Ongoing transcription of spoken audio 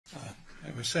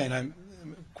I was saying I'm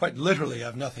quite literally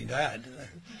have nothing to add.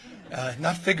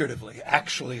 Not figuratively,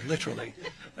 actually, literally,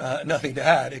 nothing to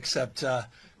add except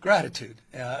gratitude,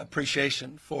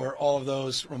 appreciation for all of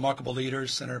those remarkable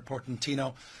leaders, Senator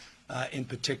Portantino in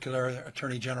particular,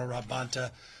 Attorney General Rob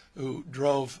Bonta, who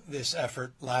drove this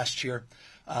effort last year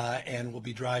and will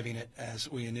be driving it as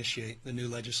we initiate the new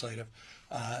legislative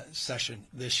session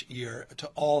this year. To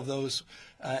all of those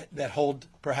that hold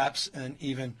perhaps an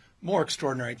even more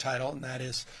extraordinary title, and that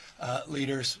is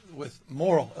leaders with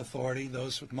moral authority,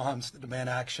 those with moms that demand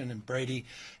action, and Brady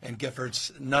and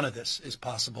Giffords. None of this is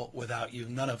possible without you.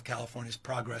 None of California's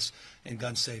progress in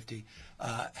gun safety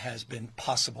has been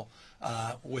possible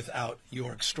without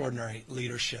your extraordinary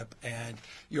leadership and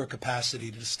your capacity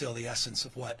to distill the essence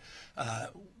of what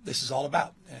this is all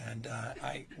about. And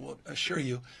I will assure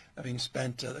you, having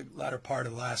spent the latter part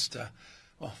of the last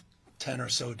 10 or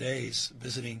so days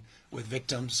visiting with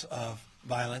victims of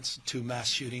violence, 2 mass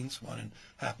shootings, one in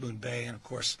Half Moon Bay and, of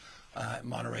course,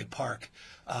 Monterey Park.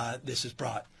 This is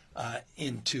brought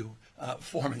into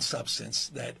form and substance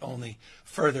that only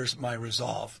furthers my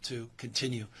resolve to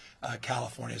continue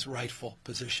California's rightful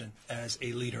position as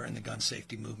a leader in the gun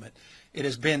safety movement. It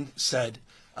has been said,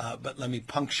 but let me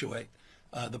punctuate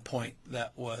the point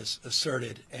that was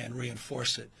asserted and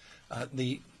reinforce it.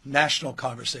 The national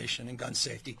conversation in gun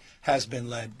safety has been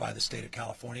led by the state of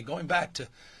California, going back to,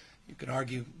 you can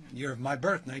argue, the year of my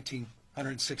birth,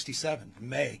 1967,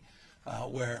 May,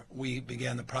 where we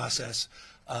began the process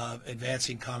of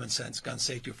advancing common sense gun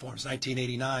safety reforms.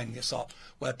 1989, the assault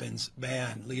weapons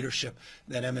ban leadership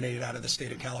that emanated out of the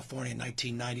state of California. In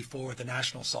 1994, with the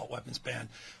national assault weapons ban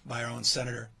by our own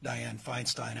Senator Dianne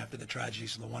Feinstein after the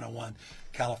tragedies of the 101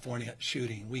 California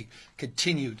shooting. We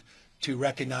continued to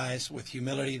recognize with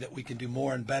humility that we can do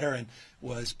more and better, and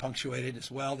was punctuated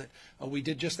as well that we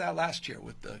did just that last year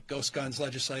with the ghost guns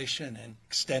legislation and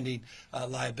extending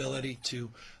liability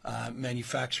to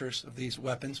manufacturers of these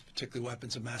weapons, particularly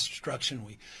weapons of mass destruction.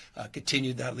 We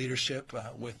continued that leadership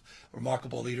with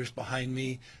remarkable leaders behind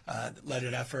me that led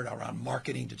an effort around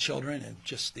marketing to children, and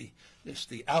just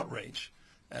the outrage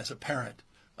as a parent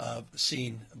of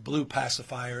seeing blue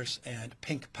pacifiers and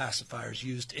pink pacifiers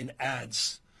used in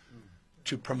ads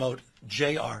to promote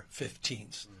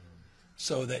JR-15s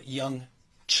so that young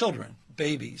children,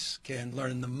 babies, can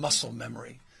learn the muscle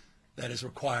memory that is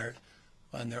required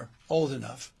when they're old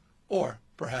enough or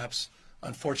perhaps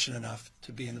unfortunate enough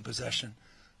to be in the possession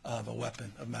of a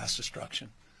weapon of mass destruction,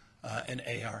 an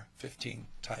AR-15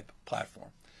 type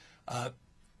platform.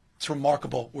 It's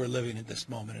remarkable we're living in this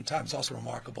moment in time. It's also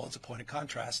remarkable, as a point of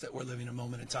contrast, that we're living in a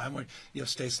moment in time where you have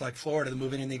states like Florida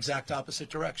moving in the exact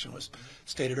opposite direction. It was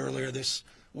stated earlier this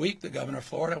week the governor of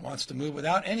Florida wants to move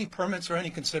without any permits or any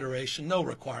consideration, no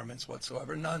requirements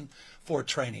whatsoever, none for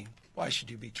training. Why should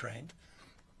you be trained?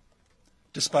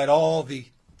 Despite all the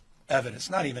evidence,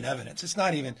 not even evidence, it's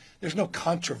not even, there's no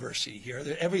controversy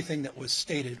here. Everything that was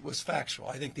stated was factual.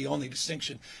 I think the only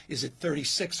distinction is at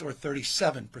 36 or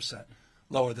 37%.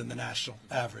 Lower than the national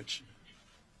average,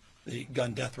 the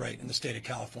gun death rate in the state of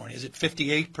California. Is it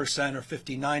 58% or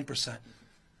 59%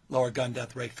 lower gun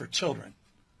death rate for children?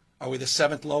 Are we the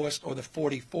 7th lowest or the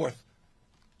 44th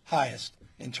highest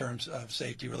in terms of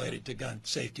safety related to gun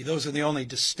safety? Those are the only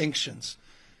distinctions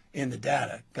in the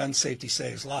data. Gun safety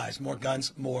saves lives. More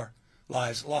guns, more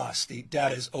lives lost. The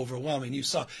data is overwhelming. You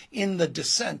saw in the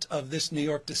dissent of this New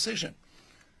York decision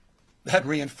that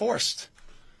reinforced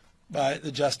by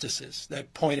the justices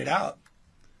that pointed out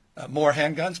more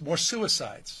handguns, more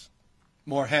suicides.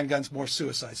 More handguns, more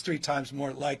suicides. 3 times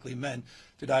more likely men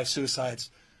to die of suicides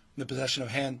in the possession of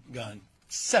a handgun.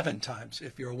 7 times,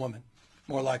 if you're a woman,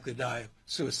 more likely to die of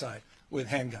suicide with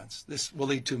handguns. This will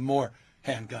lead to more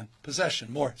handgun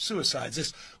possession, more suicides.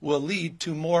 This will lead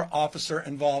to more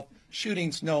officer-involved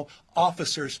shootings, no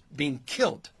officers being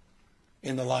killed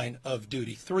in the line of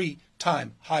duty.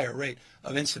 3-time higher rate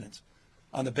of incidents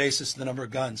on the basis of the number of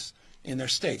guns in their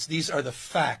states. These are the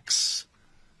facts.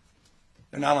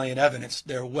 They're not only in evidence,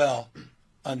 they're well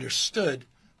understood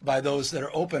by those that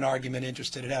are open argument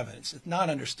interested in evidence. It's not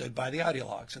understood by the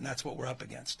ideologues, and that's what we're up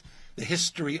against. The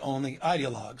history-only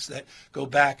ideologues that go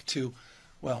back to,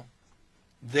 well,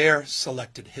 their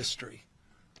selected history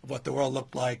of what the world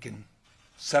looked like in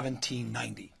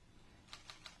 1790,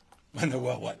 when there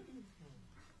were, what,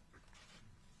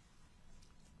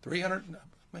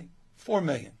 4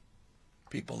 million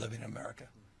people living in America.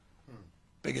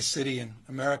 Biggest city in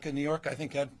America, New York, I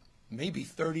think had maybe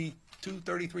 32,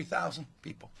 33,000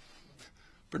 people.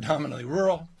 Predominantly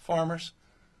rural, farmers.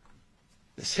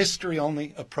 This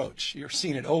history-only approach, you're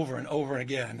seeing it over and over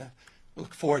again.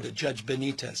 Look forward to Judge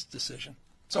Benitez's decision.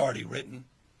 It's already written.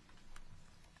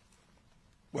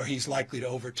 where he's likely to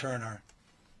overturn our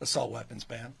assault weapons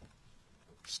ban.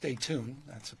 Stay tuned.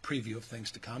 That's a preview of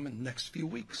things to come in the next few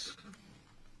weeks.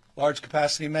 Large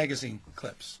capacity magazine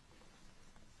clips.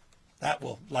 That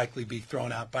will likely be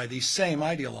thrown out by these same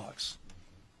ideologues.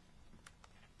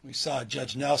 We saw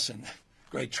Judge Nelson,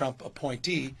 great Trump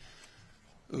appointee,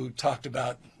 who talked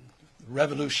about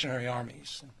revolutionary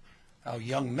armies and how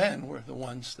young men were the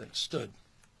ones that stood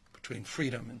between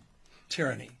freedom and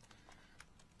tyranny,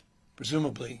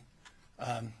 presumably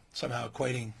somehow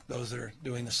equating those that are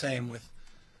doing the same with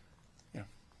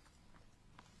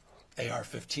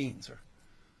AR-15s or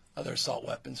other assault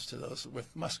weapons to those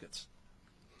with muskets.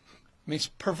 I mean, it's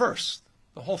perverse.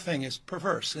 The whole thing is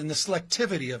perverse. And the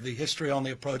selectivity of the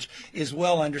history-only approach is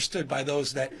well understood by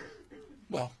those that,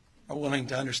 well, are willing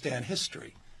to understand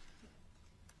history.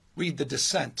 Read the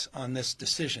dissent on this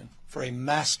decision for a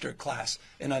master class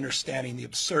in understanding the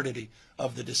absurdity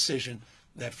of the decision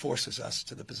that forces us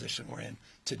to the position we're in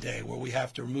today, where we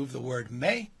have to remove the word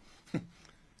may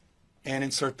and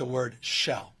insert the word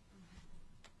shall.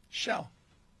 Shall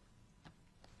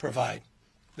provide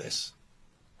this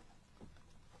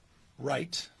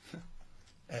right,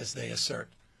 as they assert,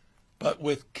 but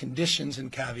with conditions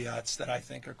and caveats that I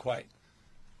think are quite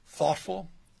thoughtful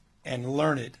and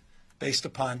learned, based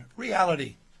upon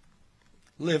reality,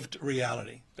 lived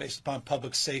reality, based upon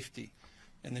public safety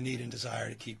and the need and desire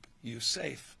to keep you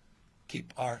safe,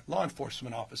 keep our law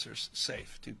enforcement officers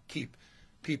safe, to keep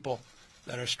people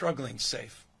that are struggling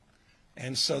safe.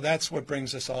 And so that's what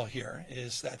brings us all here,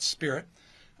 is that spirit.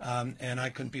 And I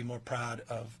couldn't be more proud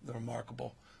of the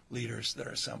remarkable leaders that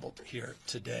are assembled here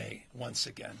today once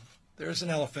again. There's an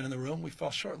elephant in the room. We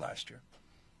fell short last year.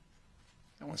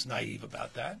 No one's naive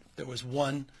about that. There was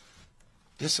one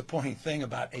disappointing thing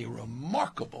about a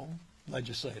remarkable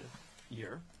legislative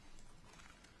year.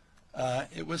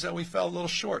 It was that we fell a little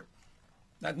short.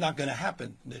 That's not going to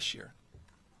happen this year.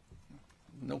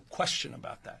 No question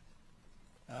about that.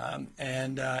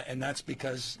 And that's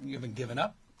because you haven't given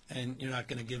up, and you're not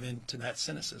going to give in to that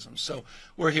cynicism. So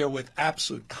we're here with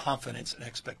absolute confidence and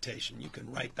expectation. You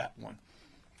can write that one.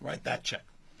 Write that check.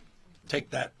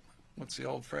 Take that, what's the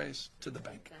old phrase? To the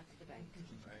bank.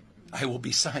 I will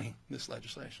be signing this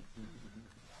legislation.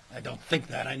 I don't think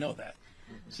that. I know that.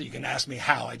 So you can ask me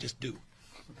how. I just do.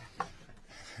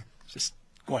 It's just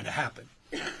going to happen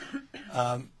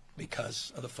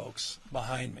because of the folks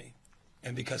behind me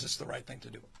and because it's the right thing to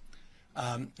do.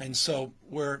 And so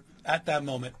we're at that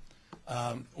moment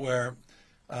where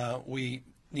we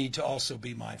need to also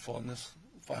be mindful, in this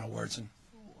final words, and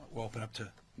we'll open up to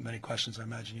many questions I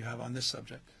imagine you have on this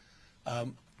subject.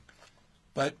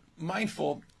 But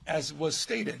mindful, as was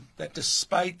stated, that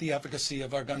despite the efficacy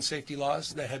of our gun safety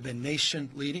laws that have been nation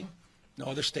leading, no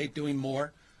other state doing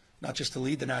more, not just to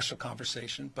lead the national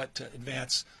conversation, but to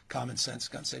advance common sense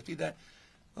gun safety, that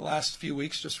the last few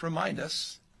weeks just remind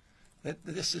us that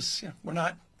this is, we're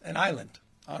not an island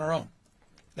on our own,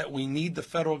 that we need the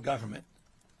federal government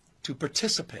to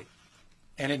participate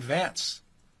and advance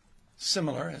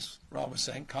similar, as Rob was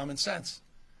saying, common sense.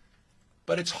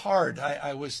 But it's hard.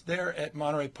 I was there at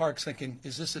Monterey Parks thinking,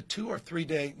 is this a 2 or 3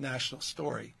 day national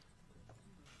story?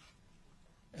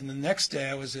 And the next day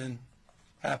I was in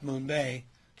Half Moon Bay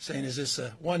saying, is this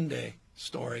a 1 day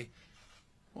story?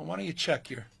 Well, why don't you check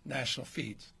your national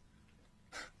feeds?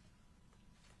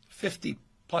 50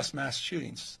 plus mass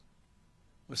shootings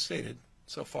was stated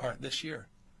so far this year.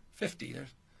 50. There's,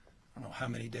 I don't know how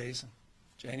many days in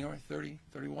January, 30,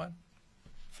 31.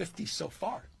 50 so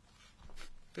far.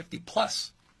 50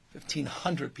 plus.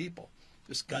 1,500 people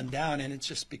just gunned down, and it's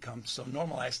just become so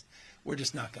normalized. We're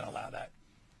just not going to allow that.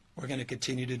 We're going to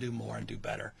continue to do more and do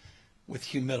better with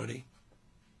humility.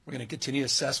 We're going to continue to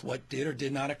assess what did or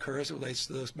did not occur as it relates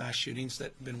to those mass shootings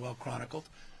that have been well chronicled,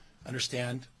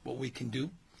 understand what we can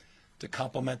do to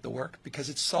complement the work, because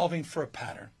it's solving for a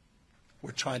pattern.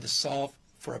 We're trying to solve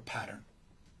for a pattern.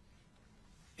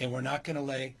 And we're not going to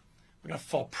we're going to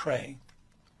fall prey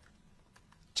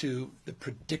to the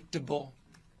predictable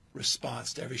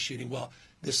response to every shooting. Well,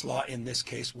 this law in this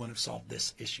case wouldn't have solved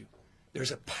this issue.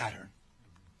 There's a pattern.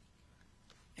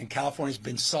 And California's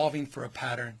been solving for a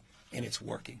pattern, and it's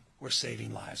working. We're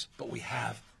saving lives, but we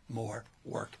have more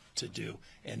work to do,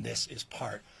 and this is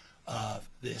part of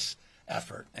this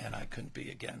effort. And I couldn't be,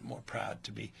 again, more proud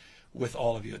to be with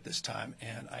all of you at this time,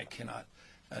 and I cannot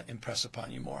impress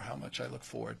upon you more how much I look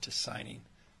forward to signing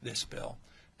this bill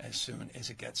as soon as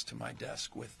it gets to my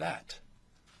desk. With that,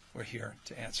 we're here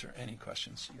to answer any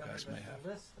questions you guys may have. The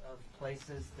list of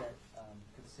places that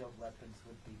concealed weapons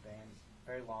would be banned is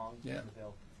very long in the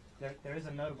bill. There is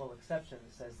a notable exception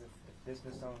that says that if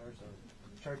business owners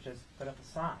or churches put up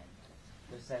a sign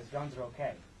that says guns are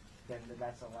okay, then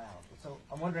that's allowed. So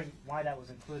I'm wondering why that was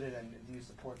included, and do you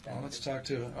support that? Well, let's talk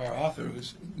to our author,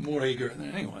 who's more eager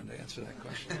than anyone to answer that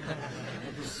question.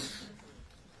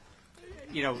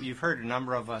 You know, you've heard a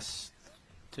number of us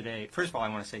today. First of all, I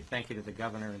want to say thank you to the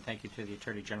governor and thank you to the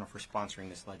Attorney General for sponsoring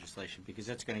this legislation, because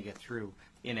it's going to get through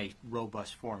in a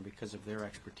robust form because of their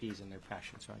expertise and their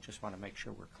passion. So I just want to make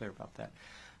sure we're clear about that.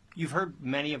 You've heard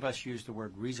many of us use the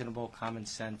word reasonable, common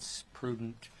sense,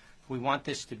 prudent. We want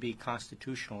this to be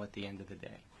constitutional at the end of the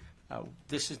day.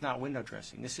 This is not window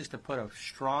dressing. This is to put a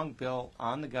strong bill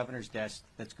on the governor's desk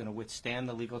that's going to withstand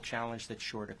the legal challenge that's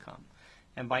sure to come.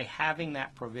 And by having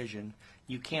that provision,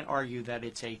 you can't argue that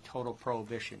it's a total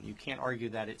prohibition. You can't argue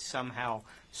that it's somehow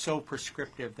so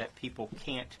prescriptive that people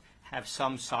can't have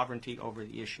some sovereignty over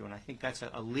the issue. And I think that's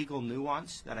a legal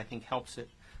nuance that I think helps it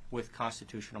with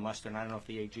constitutional muster. And I don't know if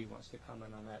the AG wants to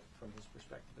comment on that from his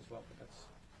perspective as well, but that's...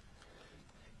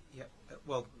 Yeah,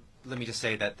 well, let me just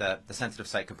say that the sensitive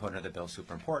site component of the bill is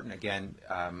super important. Again,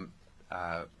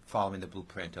 following the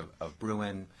blueprint of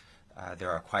Bruin,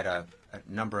 there are quite a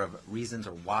number of reasons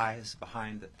or whys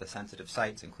behind the sensitive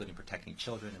sites, including protecting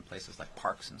children in places like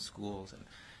parks and schools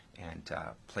and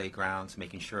playgrounds,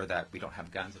 making sure that we don't have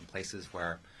guns in places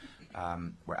where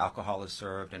alcohol is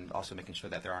served, and also making sure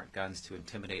that there aren't guns to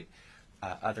intimidate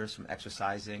others from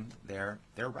exercising their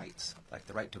rights, like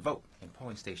the right to vote in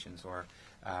polling stations, or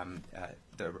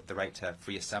the right to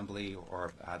free assembly,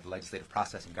 or the legislative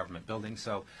process in government buildings.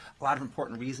 So a lot of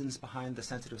important reasons behind the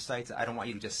sensitive sites. I don't want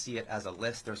you to just see it as a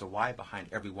list. There's a why behind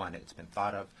every one. It's been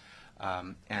thought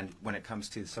of. And when it comes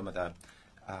to some of the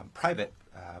private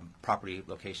property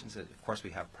locations, of course we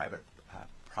have private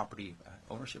property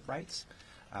ownership rights.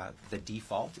 The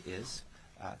default is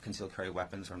concealed carry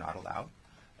weapons are not allowed.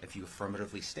 If you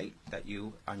affirmatively state that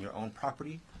you, on your own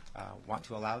property, want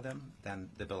to allow them, then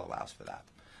the bill allows for that.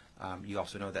 You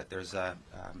also know that there's a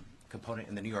component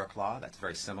in the New York law that's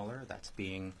very similar, that's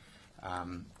being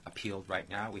appealed right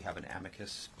now. We have an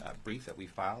amicus brief that we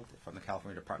filed from the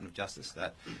California Department of Justice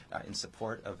that in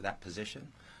support of that position.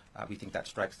 We think that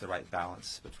strikes the right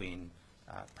balance between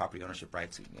property ownership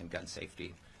rights and gun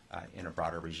safety in a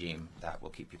broader regime that will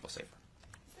keep people safer.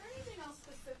 Is there anything else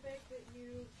specific that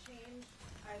you changed,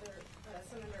 either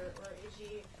Senator or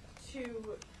AG,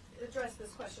 to address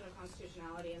this question of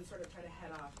constitutionality and sort of try to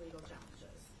head off legal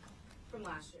challenges from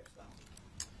last year's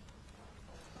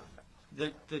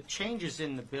bill? The changes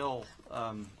in the bill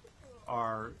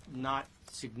are not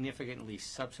significantly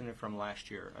substantive from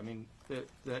last year. I mean, the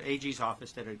AG's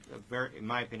office did a very, in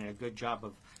my opinion, a good job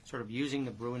of sort of using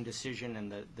the Bruin decision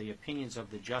and the opinions of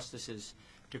the justices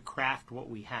to craft what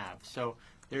we have. So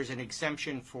there's an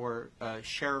exemption for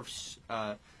sheriff's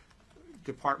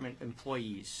department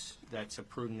employees. That's a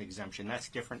prudent exemption. That's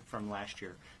different from last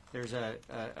year. There's a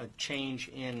change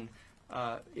in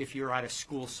if you're at a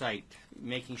school site,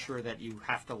 making sure that you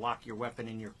have to lock your weapon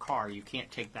in your car. You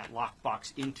can't take that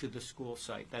lockbox into the school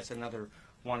site. That's another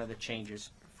one of the changes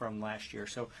from last year.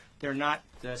 So they're not,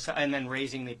 and then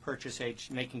raising the purchase age,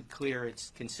 making clear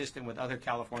it's consistent with other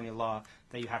California law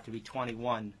that you have to be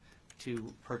 21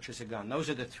 to purchase a gun. Those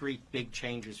are the three big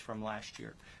changes from last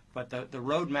year. But the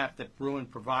roadmap that Bruin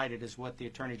provided is what the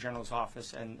Attorney General's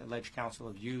office and Alleged Counsel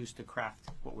have used to craft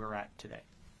what we're at today.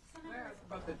 Can I ask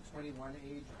about the 21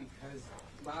 age? Because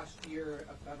last year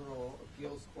a federal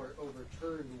appeals court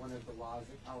overturned one of the laws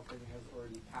that California has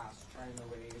already passed, trying to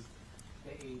raise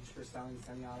the age for selling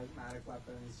semi-automatic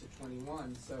weapons to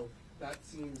 21. So that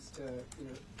seems to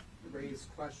raise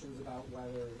questions about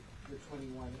whether the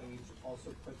 21 age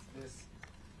also puts this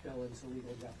bill into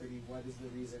legal jeopardy. What is the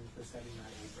reason for setting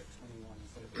that age at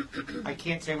 21 instead of 18? I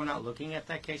can't say we're not looking at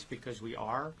that case, because we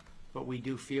are, but we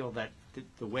do feel that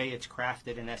the way it's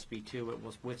crafted in SB2, it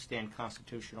will withstand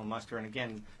constitutional muster. And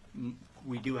again,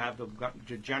 we do have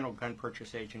the general gun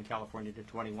purchase age in California to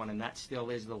 21, and that still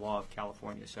is the law of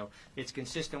California. So it's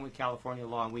consistent with California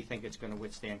law, and we think it's going to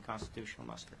withstand constitutional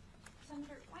muster.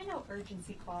 Senator, why no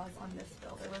urgency clause on this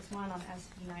bill? There was one on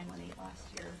SB 918 last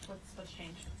year. What's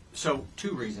changed? So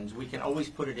two reasons. We can always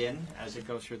put it in as it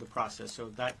goes through the process, so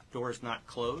that door is not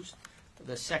closed.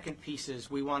 The second piece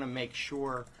is we want to make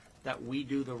sure that we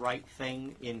do the right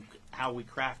thing in how we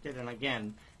craft it. And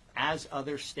again, as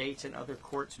other states and other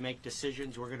courts make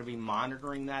decisions, we're going to be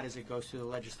monitoring that as it goes through the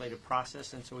legislative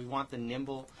process. And so we want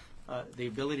the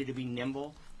ability to be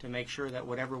nimble to make sure that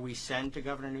whatever we send to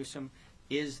Governor Newsom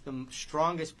is the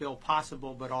strongest bill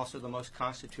possible, but also the most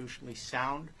constitutionally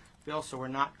sound bill. So we're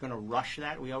not going to rush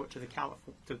that. We owe it to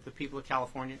the people of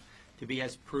California to be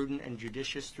as prudent and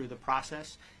judicious through the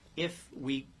process. If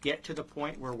we get to the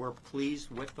point where we're pleased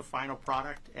with the final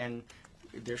product and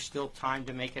there's still time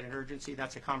to make it an urgency.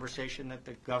 That's a conversation that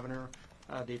the governor,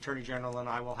 the Attorney General, and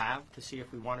I will have to see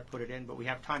if we want to put it in. But we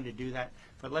have time to do that.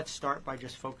 But let's start by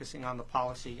just focusing on the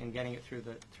policy and getting it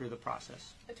through the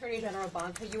process. Attorney General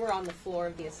Bonta, you were on the floor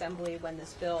of the Assembly when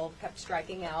this bill kept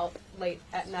striking out late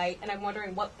at night, and I'm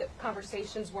wondering what the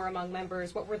conversations were among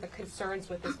members. What were the concerns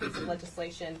with this piece of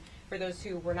legislation for those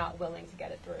who were not willing to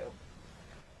get it through?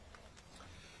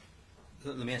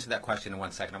 Let me answer that question in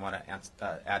 1 second. I want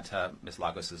to add to Ms.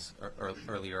 Lagos's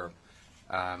earlier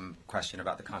question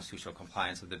about the constitutional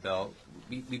compliance of the bill.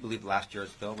 We believe last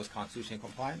year's bill was constitutionally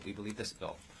compliant. We believe this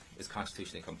bill is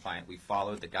constitutionally compliant. We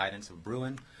followed the guidance of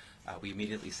Bruin. We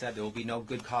immediately said there will be no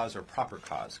good cause or proper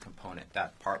cause component.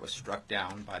 That part was struck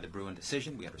down by the Bruin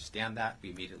decision. We understand that.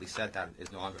 We immediately said that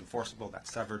is no longer enforceable.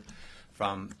 That's severed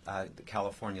from the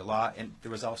California law. And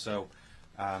there was also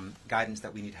guidance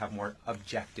that we need to have more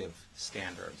objective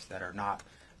standards that are not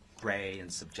gray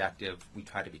and subjective. We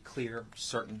try to be clear,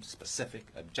 certain, specific,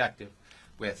 objective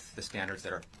with the standards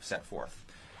that are set forth.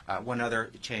 One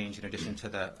other change, in addition to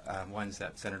the ones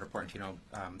that Senator Portantino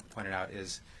pointed out,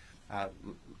 is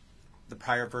the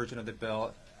prior version of the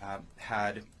bill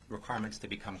had requirements to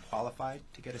become qualified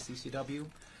to get a CCW.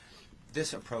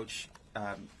 This approach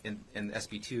in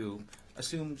SB 2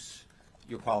 assumes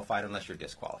you're qualified unless you're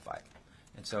disqualified.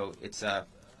 And so it's a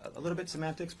little bit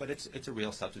semantics, but it's a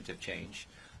real substantive change,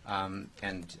 and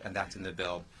that's in the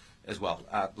bill as well.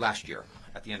 Last year,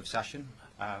 at the end of session,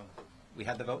 we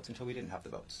had the votes until we didn't have the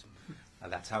votes.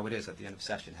 That's how it is at the end of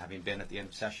session. Having been at the end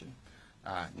of session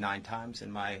 9 times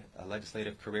in my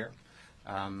legislative career,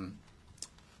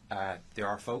 there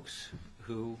are folks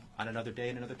who, on another day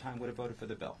and another time, would have voted for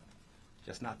the bill,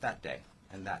 just not that day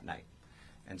and that night.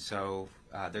 And so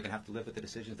they're going to have to live with the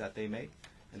decisions that they make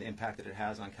and the impact that it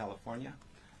has on California.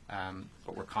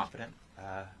 But we're confident.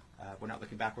 We're not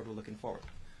looking backward, we're looking forward.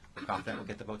 We're confident we'll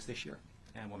get the votes this year,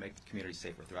 and we'll make the community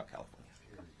safer throughout California.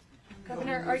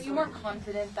 Governor, are you more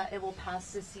confident that it will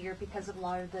pass this year because of a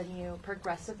lot of the new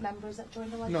progressive members that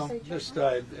joined the legislature? No, just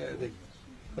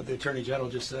what the Attorney General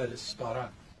just said is spot on.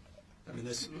 I mean,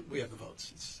 we have the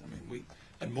votes.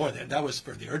 And more than that was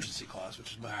for the urgency clause,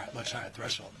 which is much higher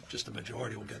threshold. Just a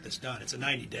majority will get this done. It's a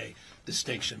 90-day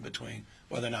distinction between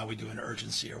whether or not we do an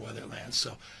urgency or whether it lands.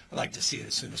 So I'd like to see it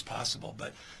as soon as possible,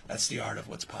 but that's the art of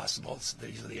what's possible.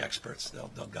 These are the experts.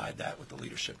 They'll guide that with the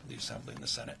leadership of the Assembly and the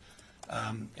Senate.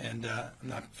 I'm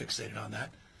not fixated on that.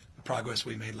 The progress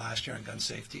we made last year on gun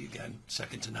safety, again,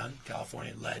 second to none.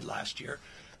 California led last year.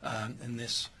 And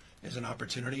this is an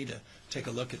opportunity to take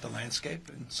a look at the landscape.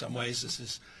 In some ways, this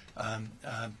is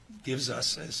gives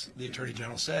us, as the Attorney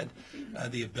General said,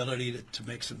 the ability to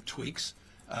make some tweaks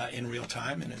in real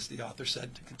time, and as the author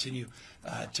said, to continue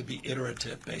to be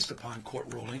iterative based upon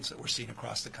court rulings that we're seeing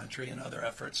across the country and other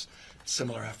efforts,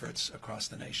 similar efforts across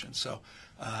the nation. So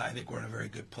I think we're in a very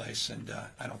good place, and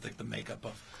I don't think the makeup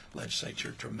of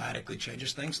legislature dramatically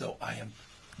changes things, though I am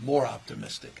more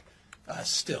optimistic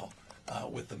still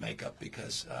with the makeup,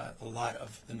 because a lot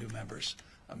of the new members,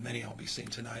 many I'll be seeing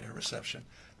tonight at a reception,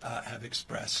 have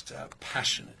expressed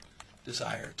passionate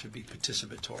desire to be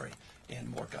participatory in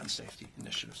more gun safety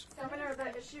initiatives. Governor,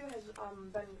 the issue has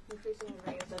been increasingly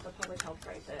raised as a public health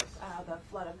crisis, the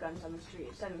flood of guns on the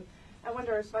streets. And I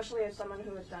wonder, especially as someone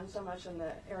who has done so much in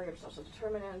the area of social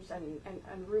determinants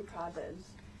and root causes,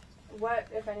 what,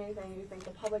 if anything, you think the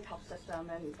public health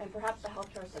system and perhaps the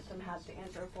healthcare system has to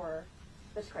answer for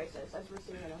this crisis as we're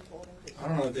seeing it unfold increasingly? I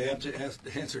don't know if they have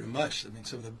to answer to much. I mean,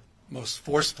 some of the most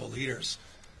forceful leaders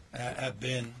have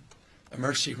been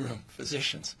emergency room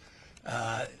physicians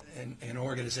and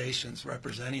organizations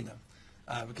representing them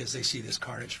because they see this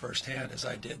carnage firsthand, as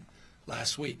I did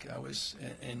last week. I was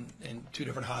in 2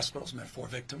 different hospitals, met 4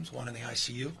 victims, one in the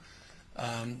ICU,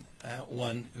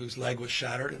 one whose leg was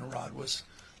shattered and a rod was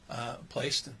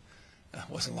placed. And it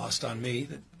wasn't lost on me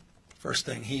that first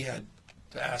thing he had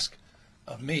to ask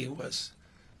of me was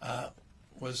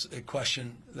a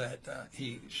question that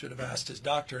he should have asked his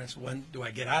doctor, and said, when do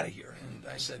I get out of here? And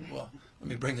I said, well, let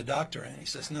me bring the doctor in. He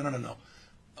says, no.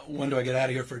 When do I get out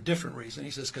of here for a different reason? He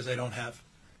says, because I don't have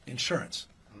insurance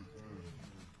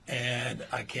and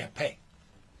I can't pay.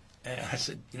 And I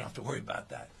said, you don't have to worry about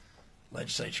that.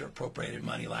 Legislature appropriated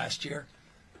money last year,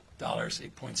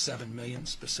 $8.7 million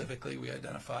specifically we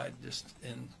identified just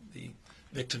in the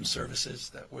victim services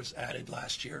that was added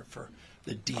last year for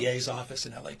the DA's office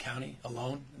in LA County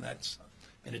alone, and that's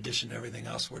in addition to everything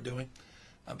else we're doing.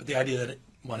 But the idea that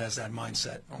one has that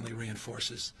mindset only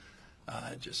reinforces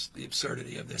just the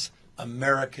absurdity of this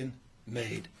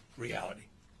American-made reality.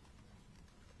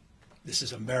 This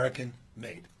is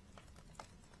American-made.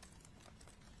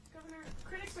 Governor,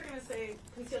 critics are going going to say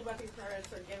concealed weapons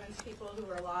permits are given to people who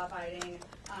are law-abiding.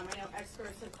 I know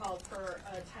experts have called for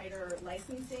a tighter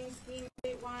licensing scheme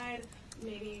statewide,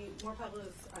 maybe more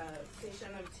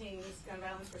publicization of Ting's gun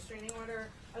violence restraining order.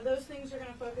 Are those things you're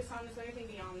going to focus on? Is there anything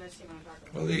beyond this you want to talk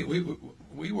about? Well,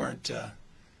 we weren't.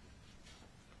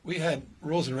 We had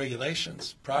rules and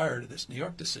regulations prior to this New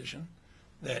York decision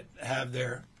that have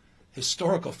their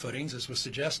historical footings, as was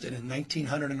suggested, in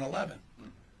 1911.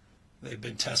 They've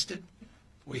been tested.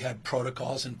 We had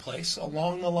protocols in place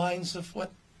along the lines of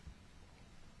what,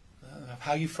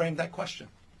 how you framed that question.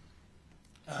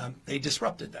 They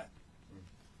disrupted that,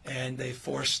 and they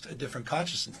forced a different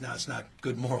consciousness. Now it's not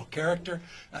good moral character.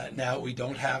 Now we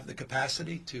don't have the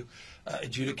capacity to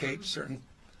adjudicate certain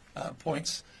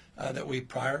points that we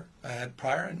had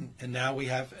prior, and now we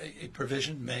have a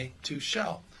provision, may to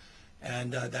shall,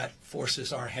 and that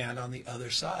forces our hand on the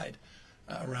other side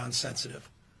around sensitive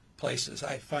places.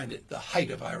 I find it the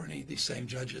height of irony, these same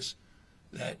judges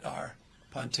that are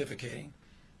pontificating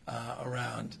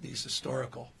around these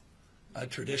historical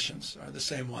traditions are the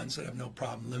same ones that have no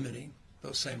problem limiting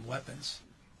those same weapons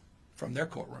from their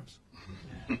courtrooms.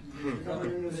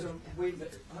 Governor Newsom, we've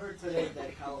heard today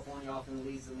that California often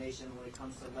leads the nation when it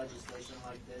comes to legislation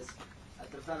like this.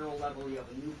 At the federal level, you have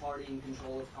a new party in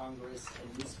control of Congress,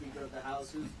 a new Speaker of the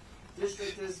House, whose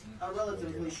district is a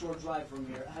relatively short drive from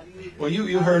here. Well,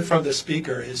 you heard from the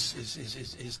Speaker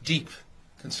his deep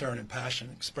concern and passion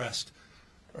expressed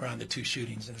around the two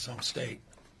shootings in his home state.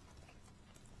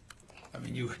 I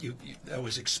mean, that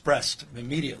was expressed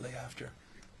immediately after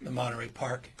the Monterey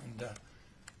Park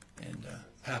and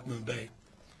Half Moon Bay.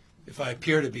 If I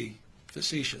appear to be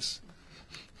facetious,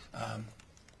 have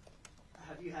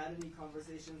you had any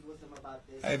conversations with him about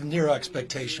this? I have zero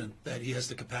expectation that he has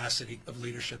the capacity of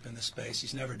leadership in this space.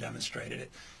 He's never demonstrated it.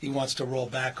 He wants to roll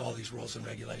back all these rules and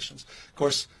regulations. Of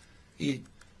course, he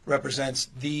represents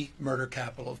the murder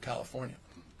capital of California.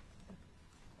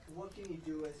 What can you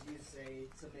do, as you say,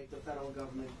 to make the federal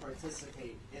government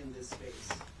participate in this space?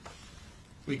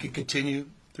 We could continue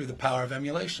through the power of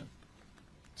emulation.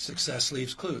 Success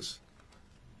leaves clues.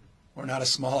 We're not a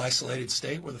small, isolated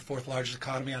state. We're the fourth largest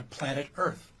economy on planet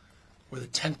Earth. We're the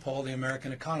 10th pole of the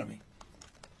American economy.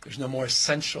 There's no more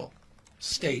essential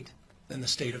state than the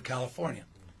state of California.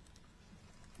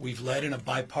 We've led in a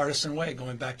bipartisan way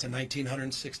going back to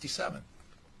 1967.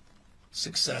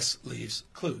 Success leaves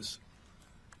clues.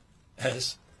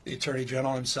 As the Attorney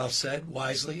General himself said,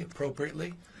 wisely,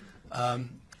 appropriately, and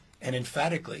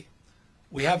emphatically,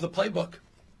 we have the playbook.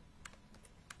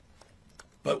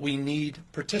 But we need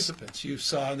participants. You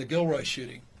saw in the Gilroy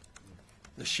shooting,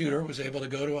 the shooter was able to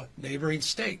go to a neighboring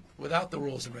state without the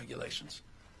rules and regulations.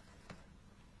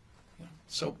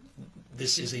 So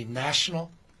this is a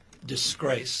national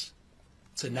disgrace.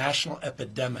 It's a national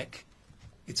epidemic.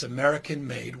 It's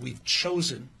American-made. We've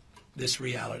chosen this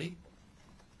reality.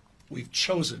 We've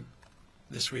chosen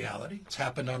this reality. It's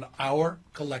happened on our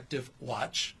collective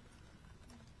watch.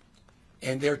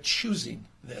 And they're choosing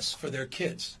this for their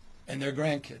kids and their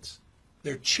grandkids.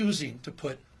 They're choosing to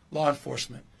put law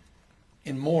enforcement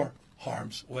in more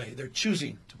harm's way. They're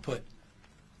choosing to put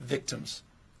victims,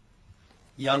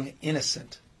 young,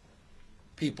 innocent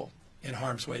people, in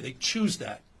harm's way. They choose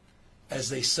that as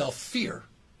they sell fear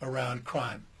around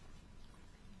crime.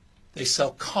 They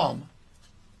sell calm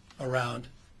around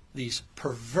these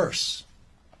perverse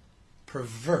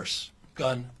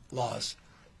gun laws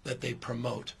that they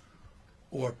promote,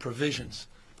 or provisions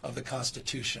of the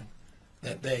Constitution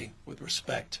that they, with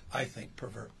respect, I think,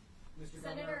 pervert.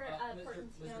 Senator,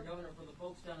 Mr. Governor, for the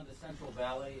folks down in the Central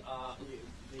Valley,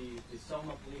 the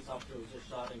Selma police officer was just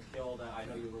shot and killed. I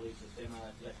know you released a statement on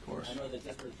that today. Of course. I know the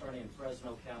district attorney in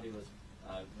Fresno County was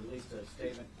released a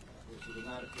statement which she did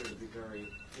not appear to be very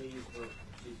pleased with.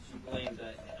 She blamed,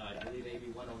 I believe,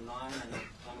 AB 109. I know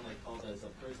commonly called as a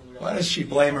prison. Why does she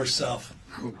blame herself?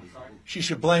 I'm sorry? She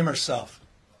should blame herself.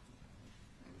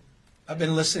 I've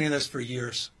been listening to this for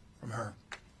years from her.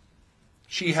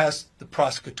 She has the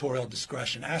prosecutorial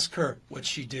discretion. Ask her what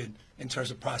she did in terms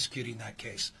of prosecuting that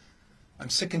case. I'm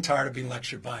sick and tired of being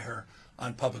lectured by her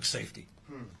on public safety.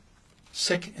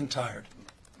 Sick and tired.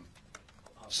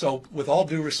 So with all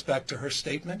due respect to her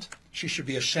statement, she should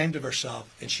be ashamed of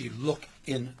herself and she look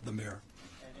in the mirror.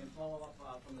 And follow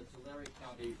up from the Tulare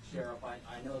County Sheriff, I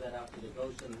know that after the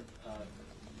Goshen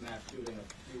mass shooting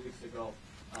a few weeks ago,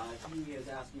 he is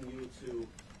asking you to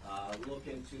look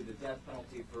into the death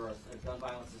penalty for gun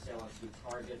violence assailants who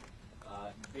target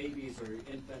babies or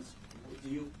infants. Do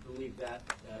you believe that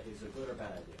is a good or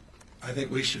bad idea? I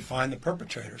think we should find the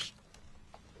perpetrators.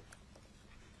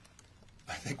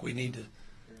 I think we need to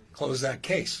close that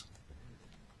case.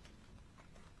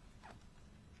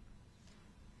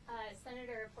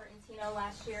 Senator Portantino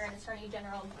last year and Attorney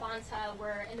General Bonta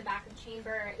were in the back of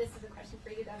chamber. This is a question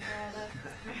for you, Governor.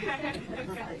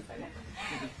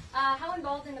 How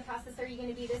involved in the process are you going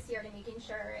to be this year to making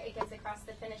sure it gets across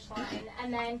the finish line?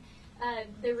 And then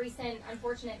the recent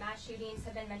unfortunate mass shootings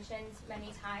have been mentioned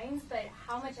many times, but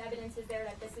how much evidence is there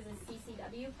that this is a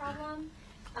CCW problem?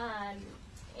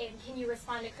 And can you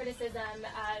respond to criticism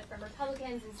from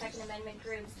Republicans and Second Amendment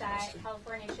groups that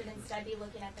California should instead be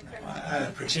looking at the criminal? I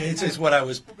appreciate it. It's what I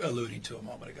was alluding to a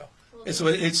moment ago. It's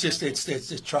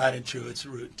tried and true. It's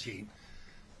routine.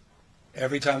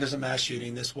 Every time there's a mass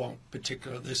shooting, this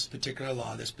particular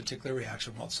law, this particular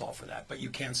reaction won't solve for that. But you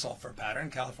can solve for a pattern.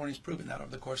 California's proven that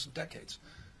over the course of decades.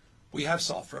 We have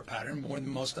solved for a pattern more than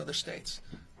most other states.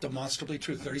 Demonstrably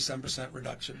true, 37%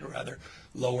 reduction, or rather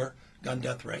lower gun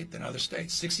death rate than other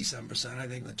states, 67%, I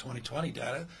think, in the 2020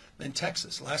 data, than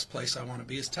Texas. Last place I want to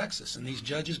be is Texas. And these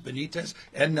judges, Benitez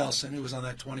and Nelson, who was on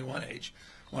that 21 age,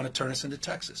 want to turn us into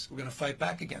Texas. We're going to fight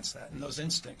back against that and those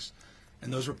instincts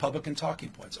and those Republican talking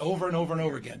points over and over and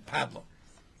over again. Pablum,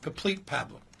 complete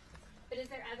pablum. But is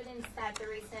there evidence that the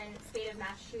recent spate of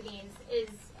mass shootings is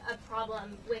a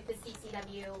problem with the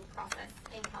CCW process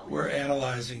in California? We're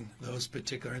analyzing those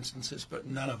particular instances, but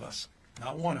none of us,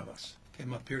 not one of us,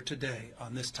 came up here today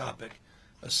on this topic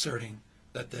asserting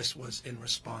that this was in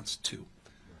response to.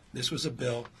 This was a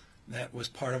bill that was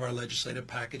part of our legislative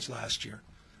package last year.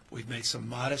 We've made some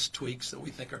modest tweaks that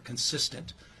we think are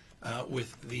consistent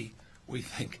with the, we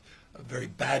think, a very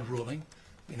bad ruling,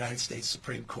 the United States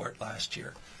Supreme Court last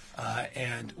year.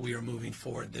 And we are moving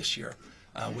forward this year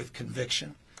with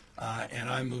conviction. And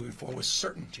I'm moving forward with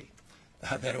certainty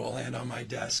that it will land on my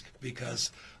desk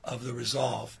because of the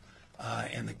resolve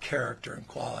and the character and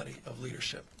quality of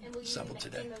leadership assembled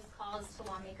today. And will you be making those calls to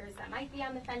lawmakers that might be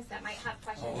on the fence, that might have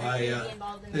questions, Oh, that may be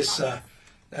involved in the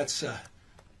process?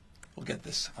 We'll get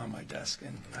this on my desk,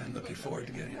 and I'm looking forward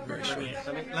to getting it very shortly.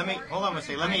 Let me hold on a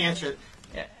second. Let me answer.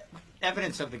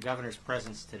 Evidence of the governor's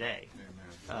presence today.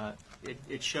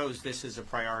 It shows this is a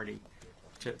priority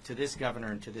to this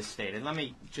governor and to this state. And let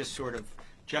me just sort of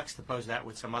juxtapose that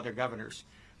with some other governors.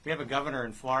 We have a governor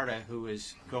in Florida who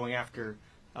is going after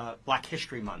Black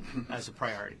History Month as a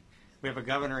priority. We have a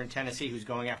governor in Tennessee who's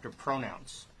going after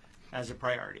pronouns as a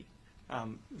priority.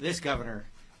 This governor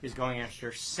is going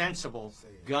after sensible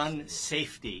gun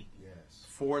safety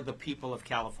for the people of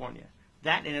California.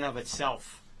 That in and of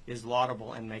itself is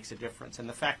laudable and makes a difference. And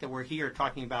the fact that we're here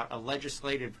talking about a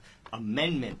legislative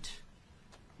amendment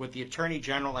with the Attorney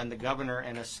General and the Governor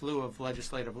and a slew of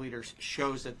legislative leaders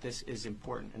shows that this is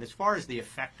important. And as far as the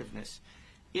effectiveness,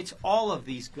 it's all of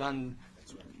these gun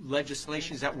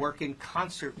legislations that work in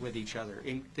concert with each other,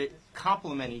 that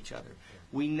complement each other.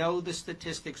 We know the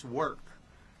statistics work.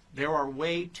 There are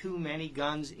way too many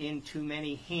guns in too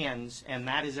many hands, and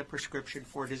that is a prescription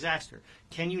for disaster.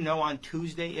 Can you know on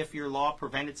Tuesday if your law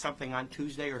prevented something on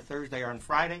Tuesday or Thursday or on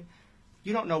Friday?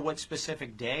 You don't know what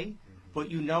specific day, but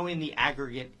you know in the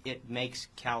aggregate it makes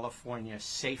California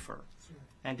safer.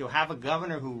 And to have a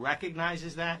governor who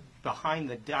recognizes that behind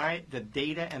the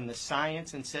data and the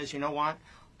science and says, you know what,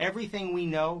 everything we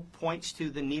know points to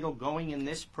the needle going in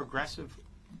this progressive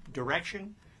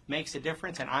direction, makes a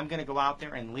difference, and I'm going to go out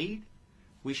there and lead,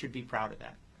 we should be proud of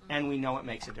that. And we know it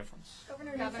makes a difference.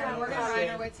 Governor Morgan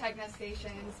Reiner with Tegna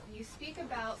Stations, you speak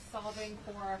about solving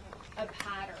for a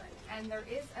pattern, and there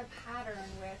is a pattern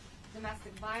with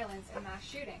domestic violence and mass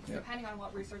shootings. Yep. Depending on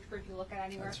what research group you look at,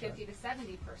 anywhere 50 to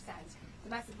 70%.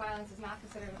 Domestic violence is not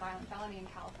considered a violent felony in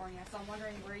California, so I'm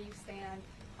wondering where you stand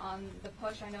on the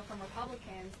push, I know from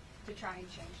Republicans, to try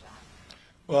and change that.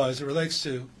 Well, as it relates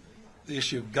to the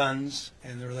issue of guns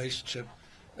and the relationship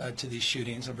to these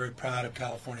shootings, I'm very proud of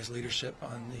California's leadership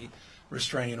on the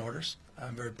restraining orders.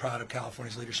 I'm very proud of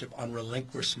California's leadership on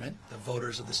relinquishment, the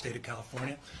voters of the state of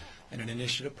California, and an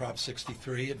initiative, Prop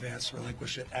 63, advanced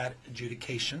relinquishment at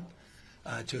adjudication,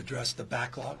 to address the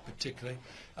backlog, particularly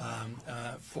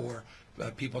for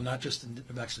people not just in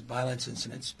domestic violence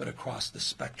incidents, but across the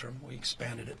spectrum. We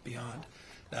expanded it beyond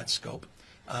that scope.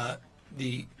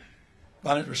 The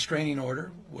violent restraining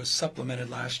order was supplemented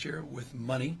last year with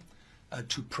money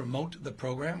to promote the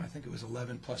program. I think it was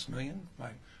 11 plus million, my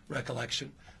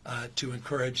recollection, to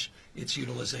encourage its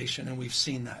utilization, and we've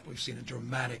seen that. We've seen a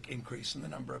dramatic increase in the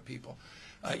number of people.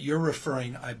 You're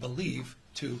referring, I believe,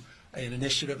 to an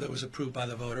initiative that was approved by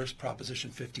the voters,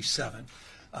 Proposition 57,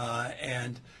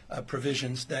 and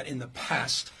provisions that in the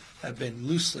past have been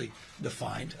loosely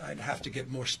defined. I'd have to get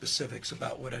more specifics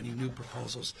about what any new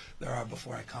proposals there are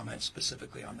before I comment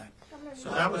specifically on that.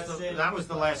 So that was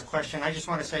the last question. I just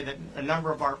want to say that a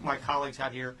number of my colleagues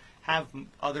out here have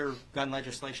other gun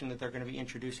legislation that they're going to be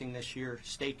introducing this year.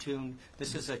 Stay tuned.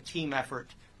 This is a team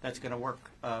effort that's going to work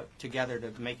together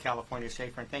to make California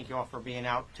safer. And thank you all for being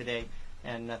out today.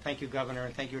 And thank you, Governor,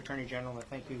 and thank you, Attorney General, and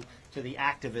thank you to the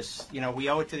activists. You know, we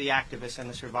owe it to the activists and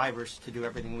the survivors to do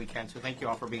everything we can. So thank you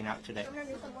all for being out today. Governor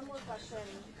Newsom, one more question.